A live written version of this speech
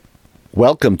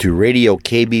Welcome to Radio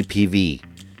KBPV,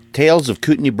 Tales of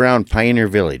Kootenai Brown Pioneer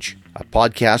Village, a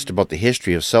podcast about the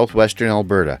history of southwestern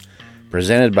Alberta,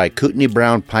 presented by Kootenai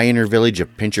Brown Pioneer Village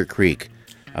of Pincher Creek,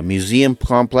 a museum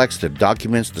complex that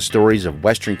documents the stories of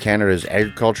Western Canada's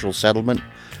agricultural settlement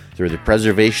through the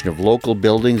preservation of local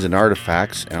buildings and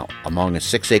artifacts among a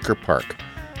 6-acre park.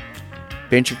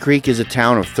 Pincher Creek is a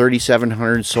town of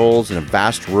 3,700 souls in a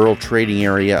vast rural trading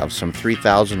area of some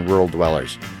 3,000 rural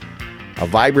dwellers. A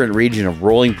vibrant region of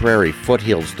rolling prairie,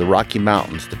 foothills, the Rocky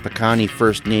Mountains, the Piikani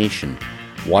First Nation,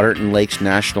 Waterton Lakes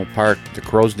National Park, the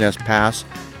Crow's Nest Pass,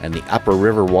 and the upper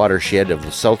river watershed of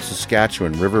the South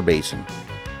Saskatchewan River Basin.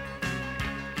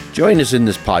 Join us in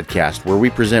this podcast where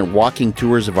we present walking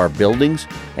tours of our buildings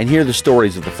and hear the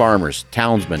stories of the farmers,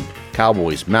 townsmen,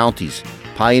 cowboys, Mounties,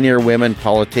 pioneer women,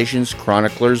 politicians,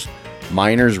 chroniclers,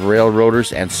 miners,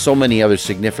 railroaders, and so many other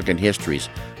significant histories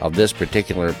of this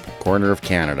particular corner of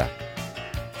Canada.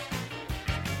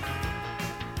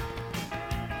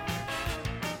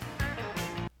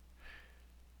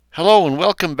 Hello and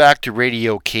welcome back to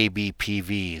Radio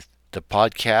KBPV, the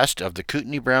podcast of the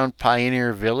Kootenai Brown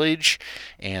Pioneer Village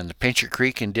and the Pincher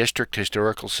Creek and District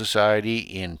Historical Society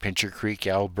in Pincher Creek,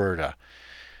 Alberta.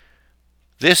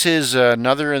 This is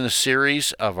another in the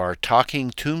series of our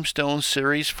Talking Tombstones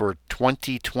series for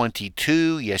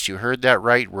 2022. Yes, you heard that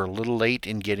right. We're a little late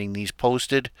in getting these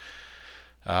posted,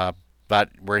 but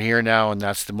we're here now, and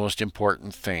that's the most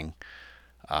important thing.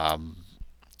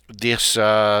 This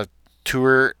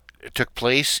tour took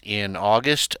place in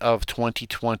August of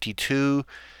 2022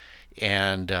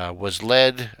 and was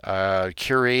led,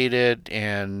 curated,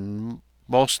 and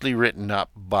mostly written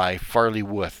up by Farley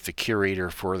Wuth, the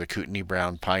curator for the Kootenai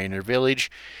Brown Pioneer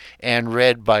Village, and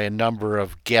read by a number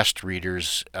of guest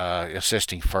readers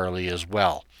assisting Farley as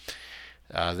well.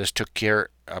 This took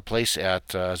place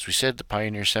at, as we said, the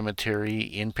Pioneer Cemetery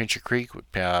in Pincher Creek,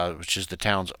 which is the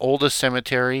town's oldest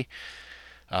cemetery.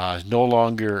 No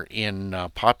longer in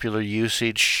popular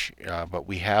usage, but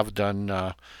we have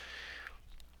done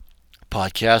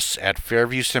podcasts at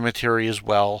Fairview Cemetery as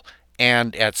well,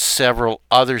 and at several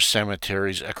other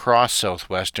cemeteries across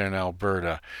southwestern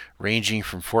Alberta, ranging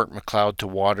from Fort Macleod to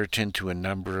Waterton to a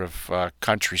number of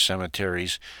country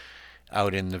cemeteries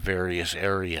out in the various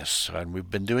areas. And we've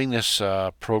been doing this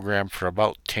program for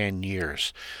about 10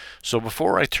 years. So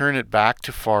before I turn it back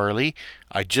to Farley,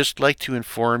 I'd just like to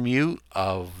inform you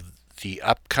of the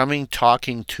upcoming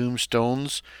Talking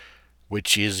Tombstones,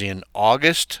 which is in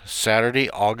August, Saturday,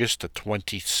 August the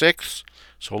 26th.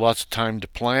 So lots of time to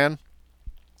plan.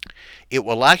 It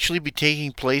will actually be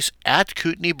taking place at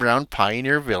Kootenai Brown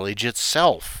Pioneer Village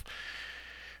itself,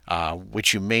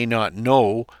 which you may not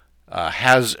know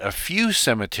has a few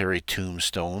cemetery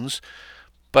tombstones,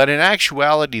 but in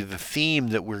actuality the theme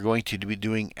that we're going to be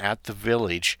doing at the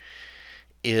village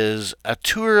is a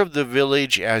tour of the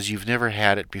village as you've never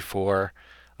had it before,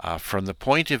 from the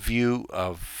point of view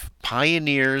of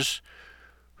pioneers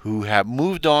who have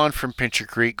moved on from Pincher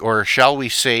Creek, or shall we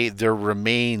say their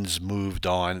remains moved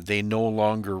on. They no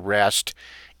longer rest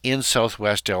in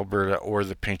southwest Alberta or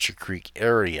the Pincher Creek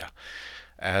area.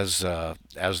 As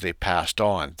they passed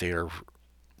on,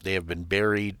 they have been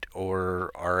buried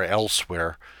or are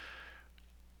elsewhere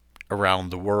around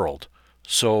the world.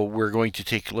 So we're going to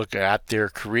take a look at their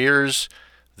careers,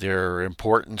 their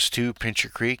importance to Pincher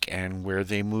Creek, and where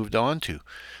they moved on to.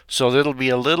 So it'll be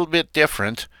a little bit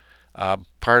different,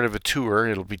 part of a tour.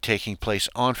 It'll be taking place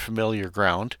on familiar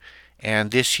ground, and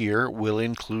this year will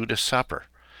include a supper.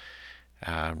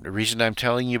 The reason I'm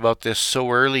telling you about this so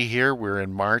early here, we're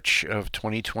in March of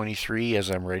 2023 as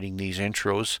I'm writing these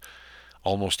intros,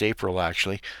 almost April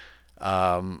actually.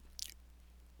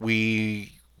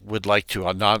 We would like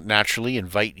to not naturally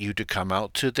invite you to come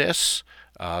out to this.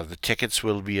 The tickets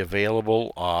will be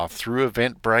available through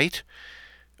Eventbrite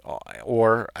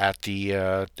or at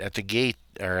the gate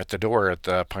or at the door at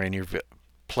the Pioneer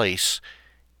Place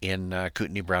in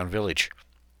Kootenai Brown Village.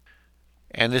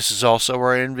 And this is also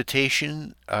our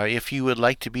invitation if you would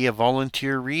like to be a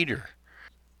volunteer reader.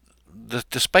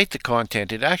 Despite the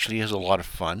content, it actually is a lot of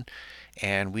fun,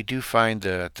 and we do find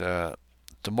that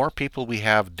the more people we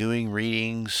have doing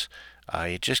readings,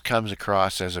 it just comes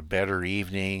across as a better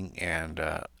evening and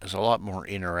is a lot more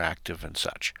interactive and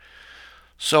such.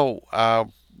 So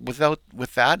with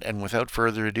that and without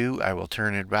further ado, I will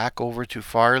turn it back over to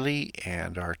Farley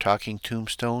and our Talking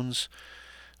Tombstones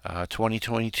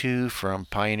 2022 from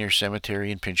Pioneer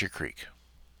Cemetery in Pincher Creek.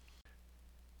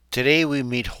 Today we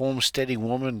meet homesteading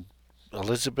woman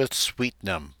Elizabeth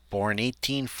Sweetnam, born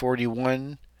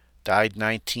 1841, died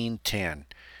 1910.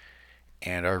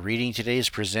 And our reading today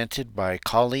is presented by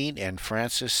Colleen and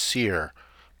Francis Sear,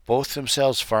 both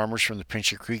themselves farmers from the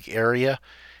Pincher Creek area,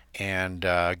 and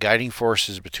guiding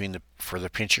forces for the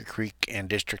Pincher Creek and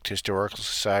District Historical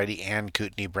Society and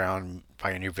Kootenai Brown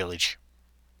Pioneer Village.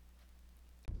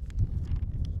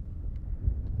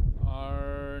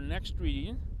 Our next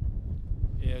reading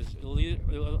is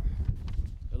Elizabeth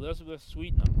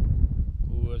Sweetnam,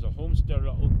 who is a homesteader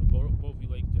out in the Bovey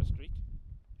Lake District,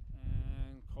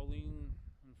 and Colleen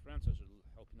and Francis are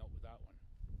helping out with that one.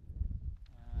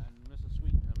 And Mrs.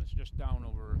 Sweetnam is just down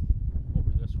over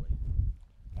this way.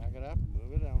 Pack it up,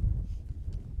 move it down.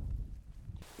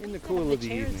 In the cool of the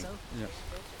evening. Yes.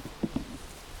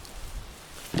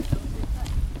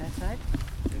 That side?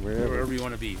 Wherever you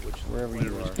want to be, wherever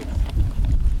you are.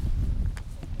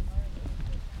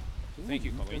 Thank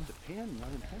you, Colleen. It's a pen, not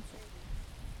a pencil.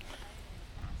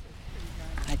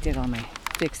 I did all my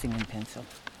fixing in pencil.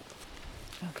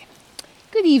 Okay.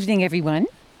 Good evening, everyone.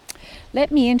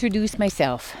 Let me introduce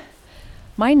myself.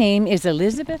 My name is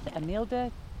Elizabeth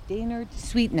Amilda Daynard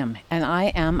Sweetnam, and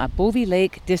I am a Bovey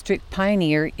Lake District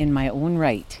pioneer in my own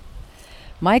right.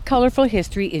 My colorful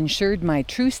history ensured my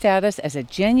true status as a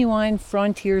genuine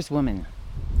frontierswoman.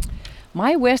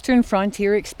 My western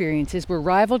frontier experiences were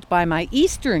rivaled by my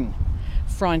eastern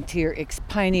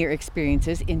pioneer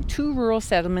experiences in 2 rural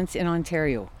settlements in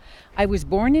Ontario. I was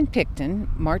born in Picton,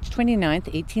 March 29,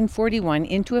 1841,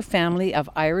 into a family of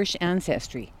Irish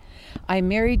ancestry. I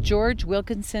married George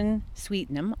Wilkinson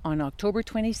Sweetnam on October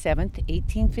 27,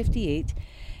 1858,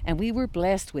 and we were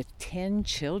blessed with 10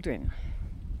 children.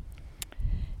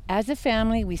 As a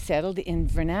family, we settled in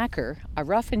Vernacker, a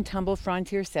rough and tumble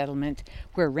frontier settlement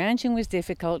where ranching was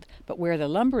difficult, but where the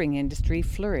lumbering industry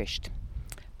flourished.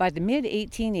 By the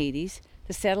mid-1880s,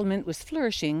 the settlement was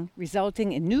flourishing,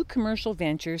 resulting in new commercial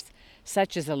ventures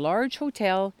such as a large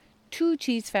hotel, 2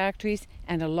 cheese factories,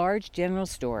 and a large general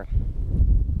store,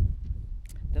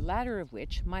 the latter of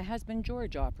which my husband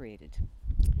George operated.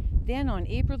 Then on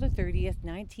April the 30th,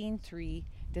 1903,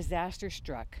 disaster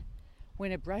struck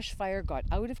when a brush fire got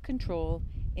out of control,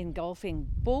 engulfing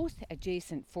both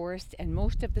adjacent forests and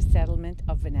most of the settlement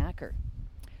of Vernacker.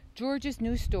 George's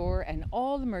new store and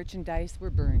all the merchandise were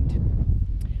burned.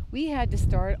 We had to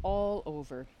start all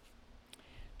over.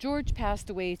 George passed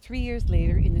away 3 years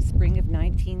later in the spring of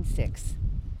 1906.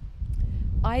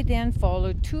 I then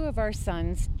followed 2 of our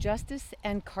sons, Justice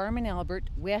and Carmen Albert,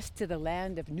 west to the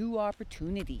land of new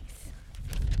opportunities.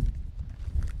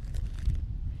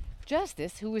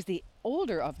 Justice, who was the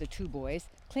older of the 2 boys,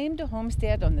 claimed a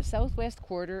homestead on the southwest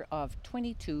quarter of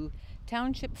 22,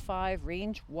 Township 5,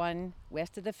 Range 1,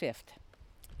 west of the 5th.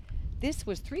 This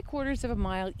was 3/4 of a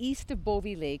mile east of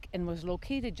Bovey Lake and was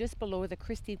located just below the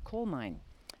Christie coal mine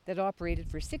that operated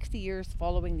for 60 years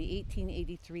following the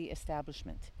 1883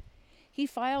 establishment. He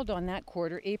filed on that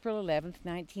quarter April 11,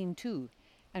 1902,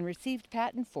 and received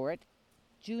patent for it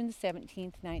June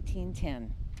 17,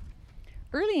 1910.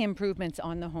 Early improvements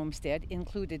on the homestead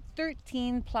included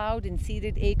 13 plowed and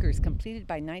seeded acres completed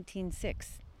by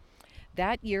 1906.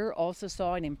 That year also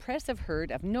saw an impressive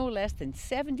herd of no less than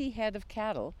 70 head of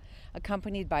cattle,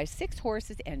 accompanied by 6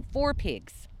 horses and 4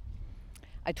 pigs.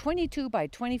 A 22 by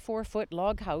 24 foot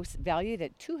log house valued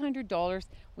at $200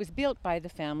 was built by the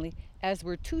family, as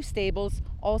were 2 stables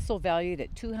also valued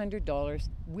at $200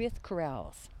 with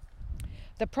corrals.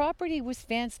 The property was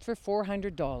fenced for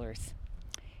 $400.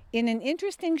 In an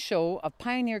interesting show of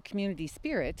pioneer community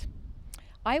spirit,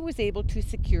 I was able to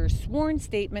secure sworn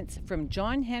statements from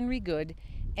John Henry Good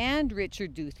and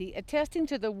Richard Duthie attesting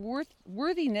to the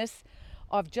worthiness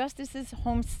of Justice's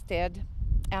homestead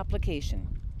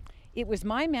application. It was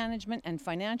my management and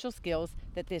financial skills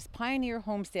that this pioneer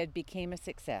homestead became a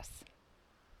success.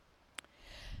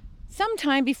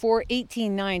 Sometime before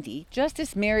 1890,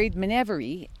 Justice married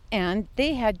Menevery, and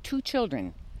they had 2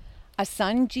 children. A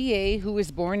son, G.A., who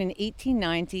was born in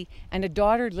 1890, and a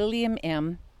daughter, Lillian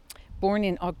M., born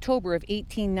in October of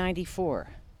 1894.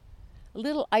 A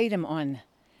little item on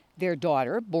their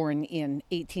daughter, born in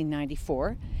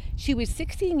 1894. She was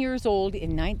 16 years old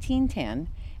in 1910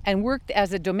 and worked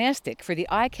as a domestic for the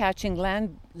eye-catching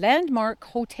landmark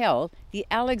hotel, the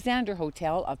Alexander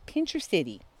Hotel of Pincher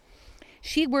City.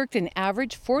 She worked an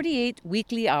average 48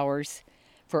 weekly hours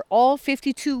for all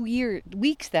 52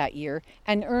 weeks that year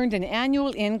and earned an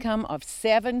annual income of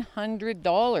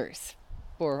 $700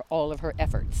 for all of her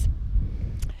efforts.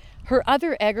 My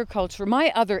other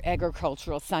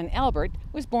agricultural son, Albert,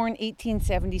 was born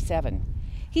 1877.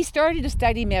 He started to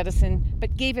study medicine,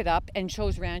 but gave it up and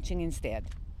chose ranching instead.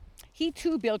 He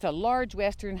too built a large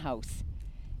western house.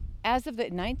 As of the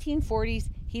 1940s,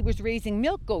 he was raising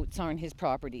milk goats on his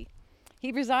property.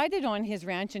 He resided on his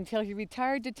ranch until he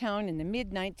retired to town in the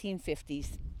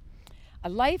mid-1950s. A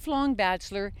lifelong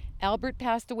bachelor, Albert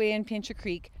passed away in Pincher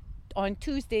Creek on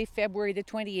Tuesday, February the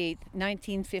 28th,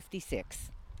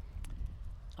 1956.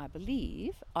 I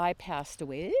believe I passed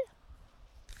away.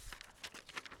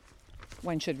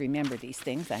 One should remember these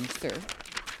things, I'm sure.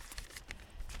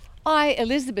 I,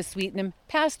 Elizabeth Sweetnam,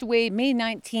 passed away May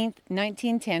 19th,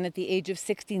 1910 at the age of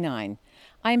 69.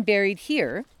 I'm buried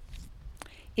here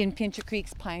in Pincher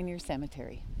Creek's Pioneer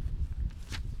Cemetery.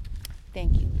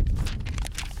 Thank you.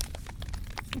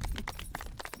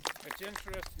 It's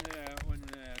interesting when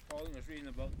Colin was reading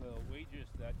about the wages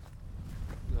that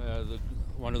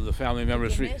one of the family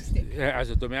members, as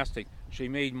a domestic, she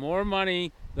made more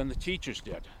money than the teachers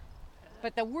did.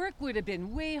 But the work would have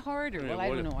been way harder. Yeah, Well, I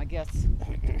don't know. I guess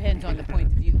it depends on the point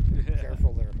of view.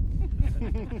 Careful there.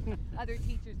 Other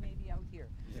teachers may be out here.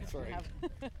 That's right.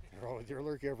 They're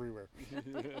lurk everywhere.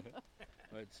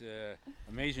 It's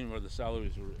amazing where the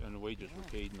salaries and the wages were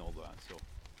paid and all that. So.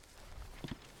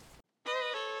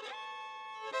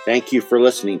 Thank you for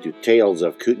listening to Tales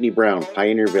of Kootenai Brown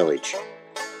Pioneer Village.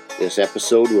 This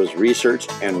episode was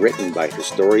researched and written by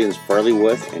historians Farley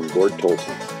Wyeth and Gord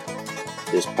Tolton.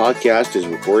 This podcast is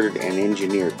recorded and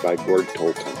engineered by Gord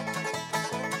Tolton.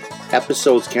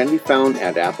 Episodes can be found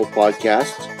at Apple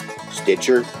Podcasts,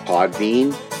 Stitcher,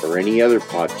 Podbean, or any other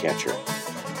podcatcher.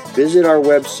 Visit our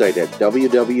website at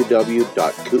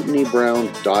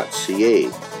www.kootenaibrown.ca.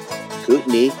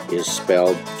 Kootenai is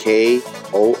spelled Kootenai.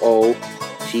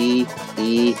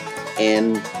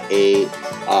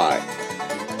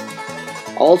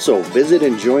 Also, visit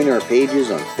and join our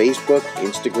pages on Facebook,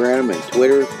 Instagram, and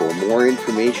Twitter for more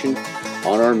information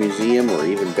on our museum, or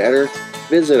even better,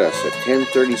 visit us at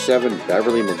 1037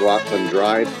 Beverly McLaughlin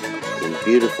Drive in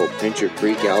beautiful Pincher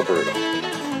Creek, Alberta.